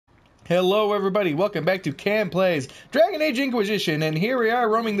Hello everybody, welcome back to Cam Plays Dragon Age Inquisition, and here we are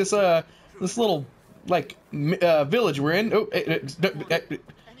roaming this this little village we're in. Oh,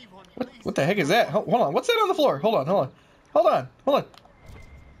 what the heck is that? Hold on, what's that on the floor? Hold on.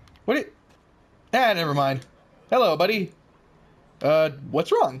 What it? Ah, never mind. Hello, buddy.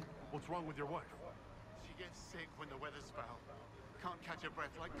 What's wrong? What's wrong with your wife? She gets sick when the weather's foul. Can't catch her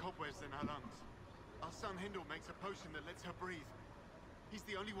breath like cobwebs in her lungs. Our son Hindle makes a potion that lets her breathe. He's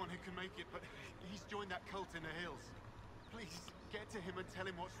the only one who can make it, but he's joined that cult in the hills. Please, get to him and tell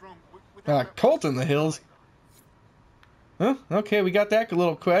him what's wrong. Cult in the hills? Huh? Okay, we got that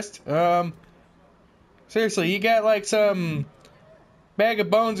little quest. Seriously, you got like some bag of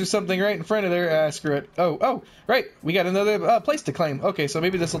bones or something right in front of there. Screw it. Oh, right. We got another place to claim. Okay, so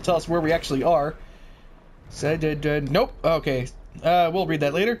maybe this will tell us where we actually are. Nope. Okay. We'll read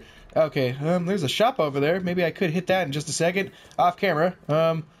that later. Okay, there's a shop over there. Maybe I could hit that in just a second, off camera.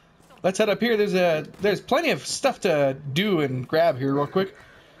 Let's head up here. There's plenty of stuff to do and grab here real quick.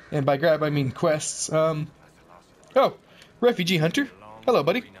 And by grab, I mean quests. Oh, refugee hunter. Hello,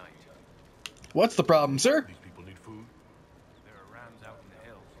 buddy. What's the problem, sir? These people need food. There are rams out in the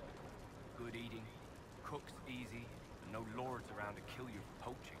hills. Good eating, cooks easy, and no lords around to kill you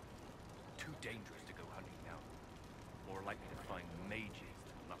for poaching. Too dangerous to go hunting now. More likely to find mages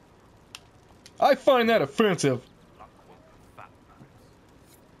than luck. I find that offensive.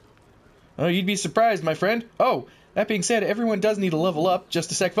 Oh, you'd be surprised, my friend. Oh, that being said, everyone does need to level up.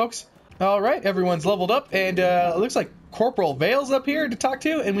 Just a sec, folks. Alright, everyone's leveled up, and it looks like Corporal Vale's up here to talk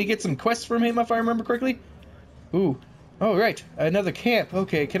to, and we get some quests from him, if I remember correctly. Ooh. Oh, right. Another camp.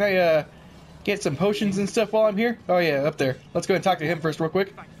 Okay, can I, get some potions and stuff while I'm here? Oh, yeah, up there. Let's go and talk to him first real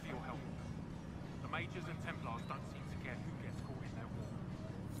quick. Thanks for your help. The mages and Templars don't seem to care who gets caught in their war.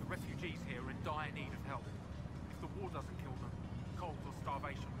 The refugees here are in dire need of help. If the war doesn't kill them, cold or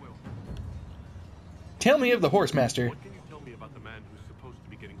starvation will. Tell me of the horse master. What can you tell me about the man who's supposed to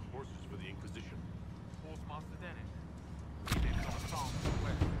be getting horses for the Inquisition? Horse Master Dennis. He lives on a farm to the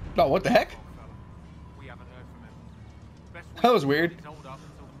west. Oh, what the heck? We haven't heard from him. Best That was weird. he's holed up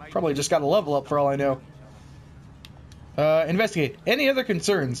until the mages- Probably just got a level up for all I know. Investigate. Any other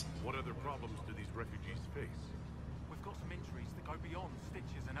concerns? What other problems do these refugees face? We've got some injuries that go beyond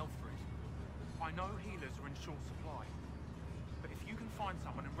stitches and elfrid. I know healers are in short supply, but if you can find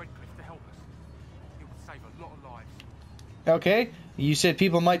someone in Redcliffe to help us, it would save a lot of lives. Okay, you said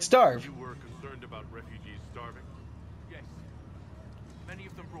people might starve. You were concerned about refugees starving? Yes. Many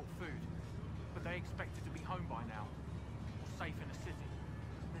of them brought food, but they expected to be home by now, or safe in a city.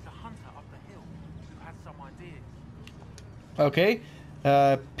 There's a hunter up the hill who has some ideas. Okay,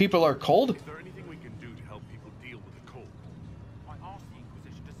 people are cold? Is there anything we can do to help people deal with the cold? I asked the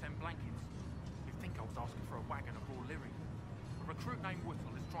Inquisition to send blankets. You'd think I was asking for a wagon of raw lyric. A recruit named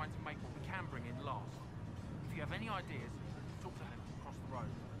Whittle is trying to make what we can bring in last. If you have any ideas, talk to him across the road.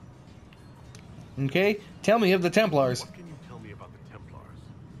 Okay, tell me of the Templars. What can you tell me about the Templars?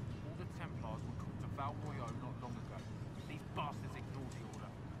 All the Templars were called to Val Royaux not long ago. These bastards ignored the order.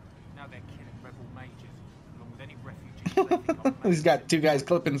 Now they're killing rebel mages, along with any refugees they think are He's got two guys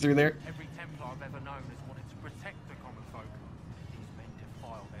clipping through there. Every Templar I've ever known has wanted to protect the common folk. These men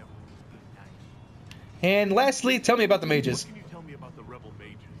defile their order's good name. And lastly, tell me about the mages. What can you tell me about the rebel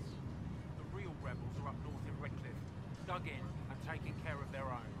mages? The real rebels are up north in Redcliffe, dug in and taking care of their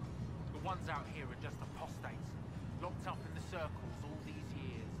own. The ones out here are just apostates, locked up in the circles all these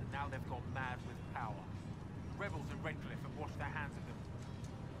years, and now they've gone mad with power. The rebels in Redcliffe have washed their hands of them.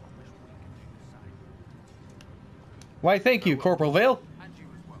 I wish we could do the same. Why, thank you, Corporal Vale. And you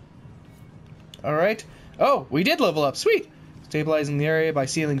as well. Alright. Oh, we did level up. Sweet. Stabilizing the area by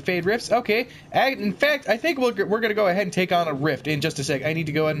sealing fade rifts. Okay. In fact, I think we're going to go ahead and take on a rift in just a sec. I need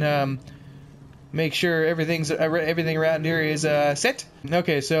to go and make sure everything around here is set.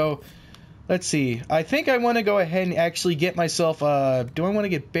 Okay, so let's see. I think I want to go ahead and actually get myself... do I want to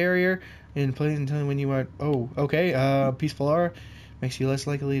get barrier in place until when you are... Oh, okay. Peaceful aura makes you less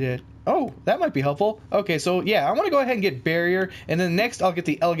likely to... Oh, that might be helpful. Okay, so yeah, I want to go ahead and get barrier, and then next I'll get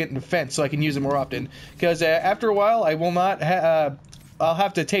the elegant defense so I can use it more often. Because after a while, I will not. I'll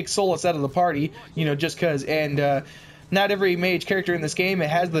have to take Solus out of the party, you know, just because. And not every mage character in this game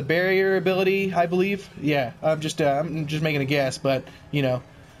has the barrier ability, I believe. Yeah, I'm just making a guess, but you know,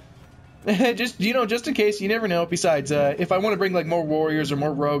 just in case, you never know. Besides, if I want to bring like more warriors or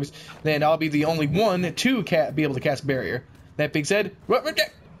more rogues, then I'll be the only one to be able to cast barrier. That being said,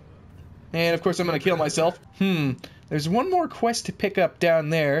 and of course I'm going to kill myself. There's one more quest to pick up down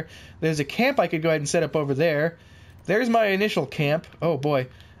there. There's a camp I could go ahead and set up over there. There's my initial camp. Oh boy.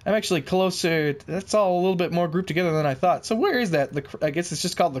 I'm actually closer. That's all a little bit more grouped together than I thought. So where is that? I guess it's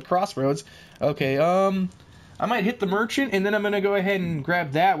just called the Crossroads. Okay, I might hit the merchant, and then I'm going to go ahead and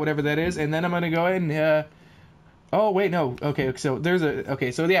grab that, whatever that is, and then I'm going to go ahead and, oh, wait, no. Okay, so there's a,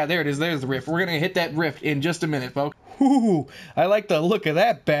 okay, so yeah, there it is. There's the rift. We're going to hit that rift in just a minute, folks. Whoo, I like the look of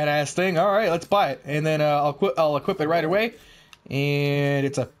that badass thing. All right, let's buy it, and then I'll equip it right away. And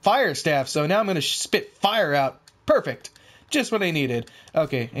it's a fire staff, so now I'm going to spit fire out. Perfect. Just what I needed.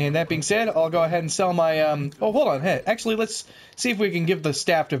 Okay, and that being said, I'll go ahead and sell my, oh, hold on. Hey, actually, let's see if we can give the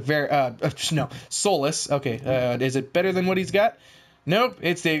staff to Solus. Okay, is it better than what he's got? Nope,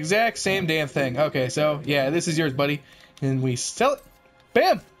 it's the exact same damn thing. Okay, so, yeah, this is yours, buddy. And we sell it.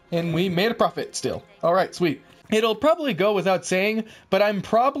 Bam! And we made a profit still. All right, sweet. It'll probably go without saying, but I'm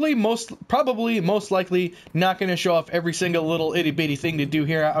probably most likely not going to show off every single little itty-bitty thing to do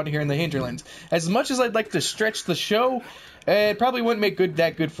out here in the hinterlands. As much as I'd like to stretch the show, it probably wouldn't make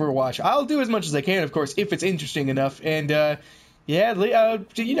that good for a watch. I'll do as much as I can, of course, if it's interesting enough. And yeah,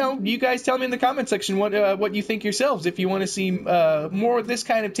 you know, you guys tell me in the comment section what you think yourselves. If you want to see more of this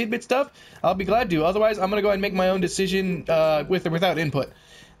kind of tidbit stuff, I'll be glad to. Otherwise, I'm gonna go ahead and make my own decision with or without input.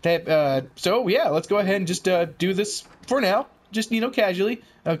 So yeah, let's go ahead and just do this for now, just, you know, casually.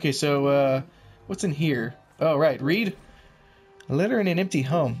 Okay, so what's in here? Oh, right, read. A letter in an empty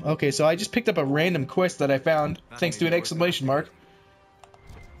home. Okay, so I just picked up a random quest that I found, thanks to an exclamation mark.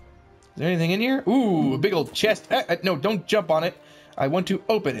 Is there anything in here? Ooh, a big old chest. No, don't jump on it. I want to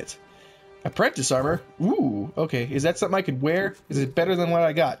open it. Apprentice armor. Ooh, okay. Is that something I could wear? Is it better than what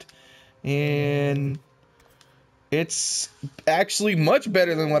I got? And it's actually much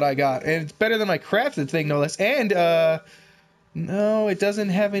better than what I got. And it's better than my crafted thing, no less. And, no, it doesn't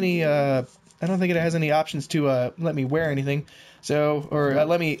have any, I don't think it has any options to, let me wear anything. So, or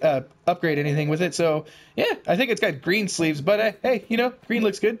let me upgrade anything with it. So, yeah, I think it's got green sleeves, but hey, you know, green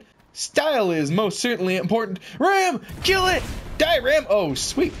looks good. Style is most certainly important. Ram! Kill it! Die, Ram! Oh,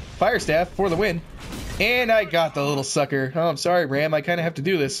 sweet. Fire staff for the win. And I got the little sucker. Oh, I'm sorry, Ram. I kind of have to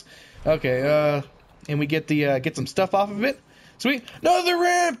do this. Okay, and we get the get some stuff off of it. Sweet. Another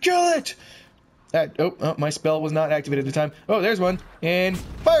Ram! Kill it! Oh, my spell was not activated at the time. Oh, there's one. And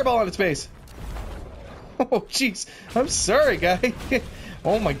fireball on its face. Oh, jeez. I'm sorry, guy.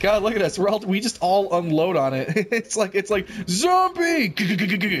 Oh my god, look at us. We just all unload on it. It's like zombie.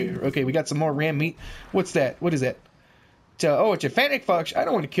 Okay, we got some more ram meat. What's that? What is that? Oh, it's a fennec fox. I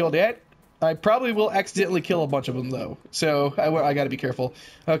don't want to kill that. I probably will accidentally kill a bunch of them though. So I got to be careful.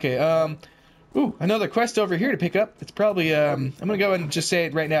 Okay, ooh, another quest over here to pick up. It's probably I'm going to go and just say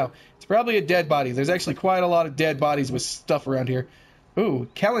it right now. It's probably a dead body. There's actually quite a lot of dead bodies with stuff around here. Ooh,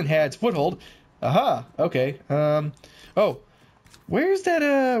 Callanhad's foothold. Aha, okay. Oh, where's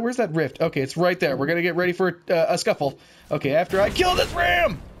that rift? Okay, it's right there. We're gonna get ready for a scuffle. Okay, after I kill this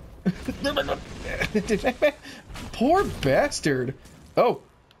ram! Poor bastard. Oh,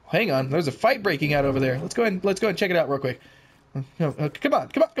 hang on. There's a fight breaking out over there. Let's go ahead and check it out real quick. Come on.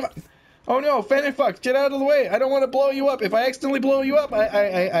 Oh no, Fanny Fox, get out of the way. I don't want to blow you up. If I accidentally blow you up,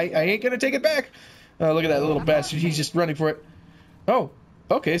 I ain't gonna take it back. Look at that little bastard. He's just running for it. Oh.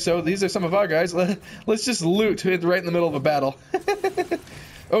 Okay, so these are some of our guys. Let's just loot right in the middle of a battle.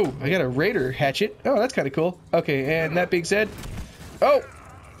 Oh, I got a raider hatchet. Oh, that's kind of cool. Okay, and that being said... Oh!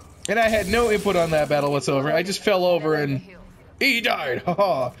 And I had no input on that battle whatsoever. I just fell over and... He died!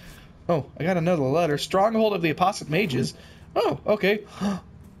 Oh, I got another letter. Stronghold of the Apostate Mages. Oh, okay.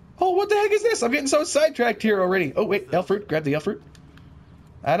 Oh, what the heck is this? I'm getting so sidetracked here already. Oh, wait, elf fruit. Grab the elf fruit.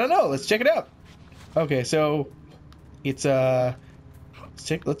 I don't know. Let's check it out. Okay, so... It's,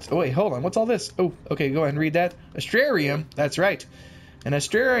 oh wait, hold on. What's all this? Oh, okay, go ahead and read that. Astrarium, that's right. An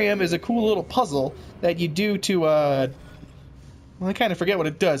astrarium is a cool little puzzle that you do to, well, I kind of forget what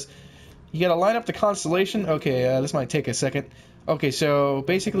it does. You gotta line up the constellation. Okay, this might take a second. Okay, so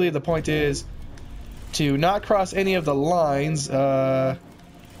basically the point is to not cross any of the lines. Damn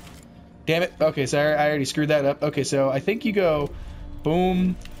it. Okay, so I already screwed that up. Okay, so I think you go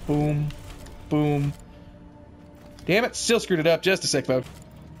boom, boom, boom. Damn it, still screwed it up. Just a sec, folks.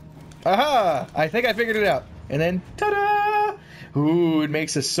 Aha! I think I figured it out. And then, ta-da! Ooh, it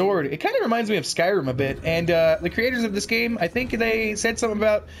makes a sword. It kind of reminds me of Skyrim a bit. And the creators of this game, I think they said something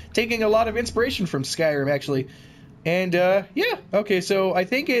about taking a lot of inspiration from Skyrim, actually. And, yeah. Okay, so I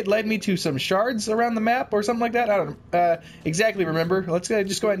think it led me to some shards around the map or something like that. I don't exactly remember. Let's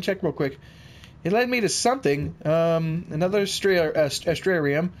just go ahead and check real quick. It led me to something. Another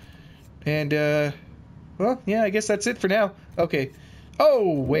astrarium. And, well, yeah, I guess that's it for now. Okay.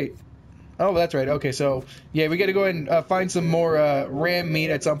 Oh, wait. Oh, that's right. Okay, so, yeah, we got to go ahead and find some more ram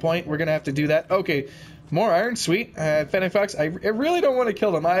meat at some point. We're going to have to do that. Okay. More iron, sweet. Fennec Fox, I really don't want to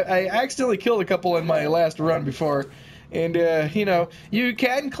kill them. I accidentally killed a couple in my last run before. And, you know, you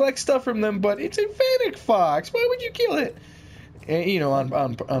can collect stuff from them, but it's a Fennec Fox. Why would you kill it? And, you know,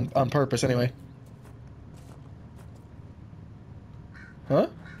 on purpose, anyway. Huh?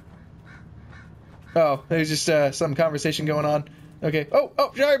 Oh, there's just some conversation going on. Okay.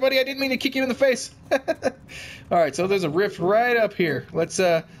 Oh, sorry, buddy. I didn't mean to kick you in the face. All right, so there's a rift right up here. Let's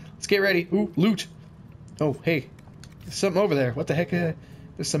get ready. Ooh, loot. Oh, hey, there's something over there. What the heck?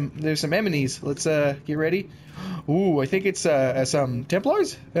 There's some enemies. Let's get ready. Ooh, I think it's some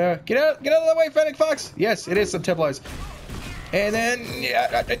Templars. Get out of the way, Fennec Fox. Yes, it is some Templars. And then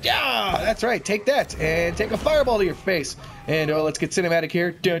yeah, that's right. Take that and take a fireball to your face. And let's get cinematic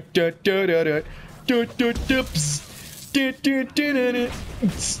here.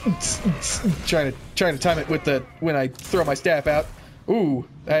 Trying to time it with when I throw my staff out. Ooh,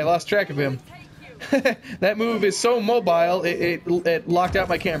 I lost track of him. That move is so mobile, it locked out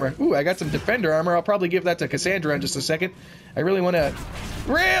my camera. Ooh, I got some defender armor. I'll probably give that to Cassandra in just a second. I really want to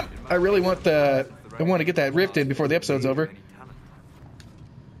ram. I want to get that rift in before the episode's over.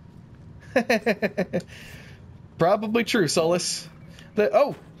 Probably true, Solus.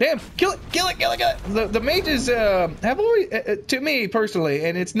 Oh, damn! Kill it! The mages have always, to me personally,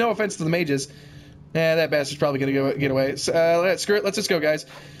 and it's no offense to the mages. That bastard's probably gonna get away. So, screw it. Let's just go, guys.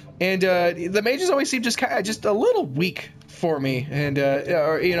 And the mages always seem just a little weak for me, and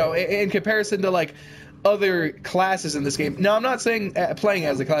or you know, in comparison to like other classes in this game. Now, I'm not saying playing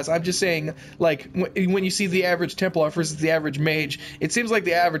as a class. I'm just saying like when you see the average Templar versus the average mage, it seems like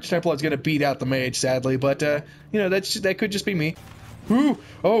the average Templar is gonna beat out the mage, sadly. But you know, that could just be me. Ooh,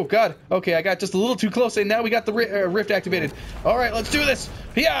 oh god. Okay, I got just a little too close, and now we got the rift activated. All right, let's do this.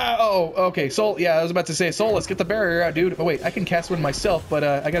 Yeah. Oh, okay. Soul. Yeah, I was about to say, Soul. Let's get the barrier out, dude. Oh wait, I can cast one myself, but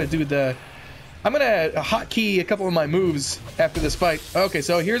I gotta do the. I'm gonna hotkey a couple of my moves after this fight. Okay,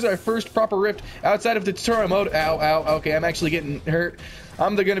 so here's our first proper rift outside of the tutorial mode. Ow, ow. Okay, I'm actually getting hurt.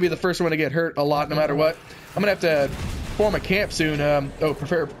 I'm gonna be the first one to get hurt a lot, no matter what. I'm gonna have to form a camp soon. Oh,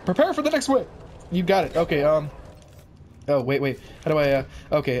 prepare for the next whip. You got it. Okay. Oh, wait. How do I,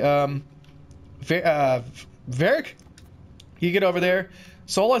 okay, Varric? You get over there.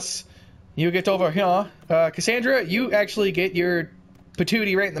 Solus, you get over here. Cassandra, you actually get your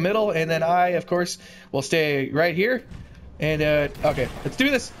patootie right in the middle, and then I, of course, will stay right here. And, okay, let's do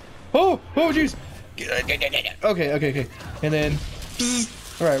this. Oh, jeez. Okay. And then,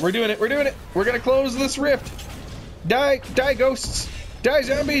 alright, we're doing it. We're gonna close this rift. Die, ghosts. Die,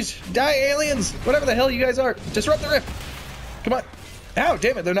 zombies. Die, aliens. Whatever the hell you guys are. Disrupt the rift. Come on. Ow,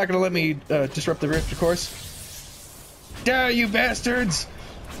 damn it. They're not going to let me disrupt the rift, of course. Die, you bastards.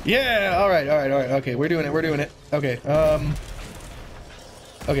 Yeah. All right. Okay, we're doing it. Okay.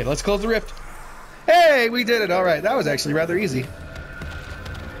 Okay, let's close the rift. Hey, we did it. All right. That was actually rather easy.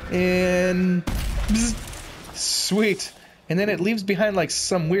 And sweet. And then it leaves behind like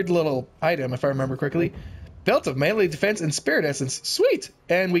some weird little item, if I remember correctly. Belt of melee defense and spirit essence. Sweet.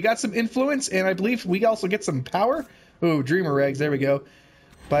 And we got some influence, and I believe we also get some power. Ooh, dreamer rags, there we go.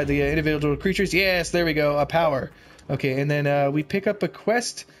 By the individual creatures. Yes, there we go, a power. Okay, and then we pick up a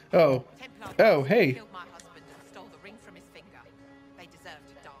quest. Oh, hey. Killed my husband and stole the ring from his finger. They deserve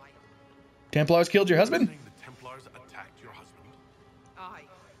to die. Templars killed your husband? The Templars attacked your husband? Aye.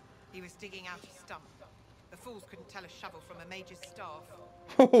 He was digging out his stump. The fools couldn't tell a shovel from a mage's staff.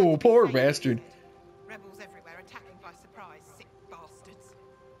 Oh, poor bastard. Rebels everywhere attacking by surprise, sick bastards.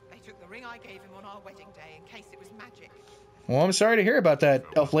 They took the ring I gave him on our wedding day in case it was magic. Well, I'm sorry to hear about that,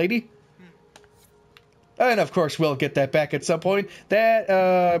 elf lady. And of course, we'll get that back at some point. That,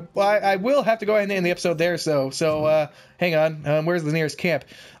 I will have to go ahead and end the episode there, so hang on. Where's the nearest camp?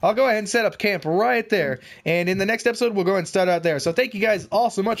 I'll go ahead and set up camp right there. And in the next episode, we'll go ahead and start out there. So thank you guys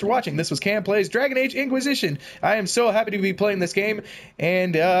all so much for watching. This was Cam Plays Dragon Age Inquisition. I am so happy to be playing this game.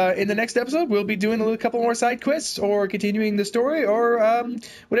 And in the next episode, we'll be doing a couple more side quests, or continuing the story, or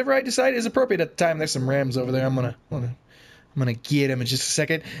whatever I decide is appropriate at the time. There's some rams over there. I'm gonna get him in just a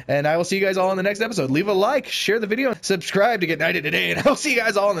second, and I will see you guys all in the next episode. Leave a like, share the video, subscribe to get knighted today, and I'll see you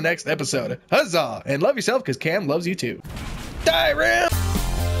guys all in the next episode. Huzzah! And love yourself, because Cam loves you too. Die, Ram!